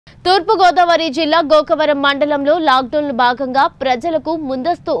తూర్పు గోదావరి జిల్లా గోకవరం మండలంలో లాక్డౌన్ భాగంగా ప్రజలకు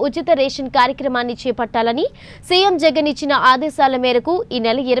ముందస్తు ఉచిత రేషన్ కార్యక్రమాన్ని చేపట్టాలని సీఎం జగన్ ఇచ్చిన ఆదేశాల మేరకు ఈ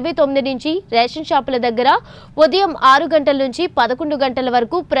నెల 29 నుంచి రేషన్ షాపుల దగ్గర ఉదయం 6 గంటల నుంచి 11 గంటల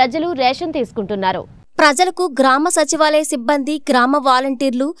వరకు ప్రజలు రేషన్ తీసుకుంటున్నారు. ప్రజలకు గ్రామ సచివాలయ సిబ్బంది, గ్రామ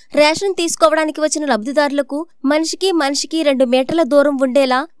వాలంటీర్లు రేషన్ తీసుకోవడానికి వచ్చిన లబ్ధిదారులకు మనిషికి 2 మీటర్ల దూరం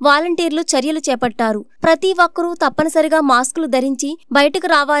ఉండేలా వాలంటీర్లు చర్యలు చేపట్టారు. ప్రతి ఒక్కరూ తప్పనిసరిగా మాస్కులు ధరించి బయటకు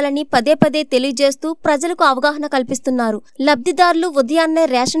రావాలని పదే తెలియజేస్తూ ప్రజలకు అవగాహన కల్పిస్తున్నారు. లబ్ధిదారులు ఉదయాన్నే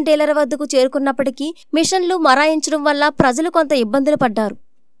రేషన్ డీలర్ వద్దకు చేరుకున్నప్పటికీ మిషన్లు మొరాయించడం వల్ల ప్రజలు కొంత ఇబ్బందులు పడ్డారు.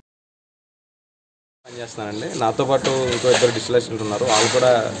 నాతో పాటు ఇంకో 2 డిస్టిలేషన్లు ఉన్నారు. వాళ్ళు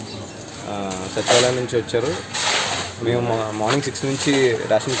కూడా సచివాలయం నుంచి వచ్చారు. మేము మార్నింగ్ 6 నుంచి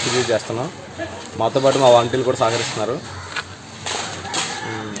రేషన్ డిస్ట్రిబ్యూట్ చేస్తున్నాం. మాతో పాటు మా వాలంటీర్లు కూడా సహకరిస్తున్నారు.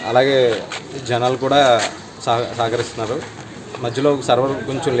 అలాగే జనాలు కూడా సహకరిస్తున్నారు. మధ్యలో సర్వర్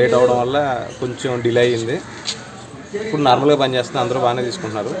కొంచెం లేట్ అవ్వడం వల్ల కొంచెం డిలే అయ్యింది. ఇప్పుడు నార్మల్గా పనిచేస్తున్నా, అందరూ బాగానే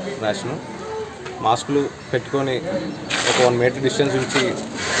తీసుకుంటున్నారు రేషను. మాస్కులు పెట్టుకొని ఒక 1 మీటర్ డిస్టెన్స్ నుంచి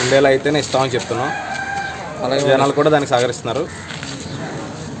ఉండేలా అయితేనే ఇస్తామని చెప్తున్నాం. అలాగే జనాలు కూడా దానికి సహకరిస్తున్నారు.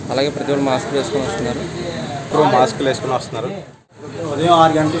 అలాగే ప్రతి ఒక్కరు మాస్కులు వేసుకొని వస్తున్నారు. ఇప్పుడు మాస్కులు వేసుకొని వస్తున్నారు. ఉదయం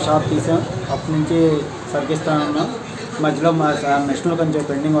 6 గంటలకు షాప్ తీసాం. అప్పటి నుంచి సర్కిస్తానున్నాం. మధ్యలో మా మిషన్లు కొంచెం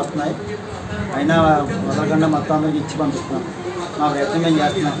పెండింగ్ వస్తున్నాయి. అయినా వదలకుండా మొత్తం అందరికి ఇచ్చి పంపిస్తున్నాం. మా ప్రయత్నం మేము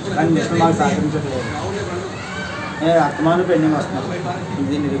చేస్తున్నాం, కానీ మిషన్ మాకు సహకరించట్లేదు. అర్థమాను పెండింగ్ వస్తున్నాం.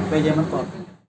 దీన్ని రిక్వైర్ చేయమని కోరుతున్నాం.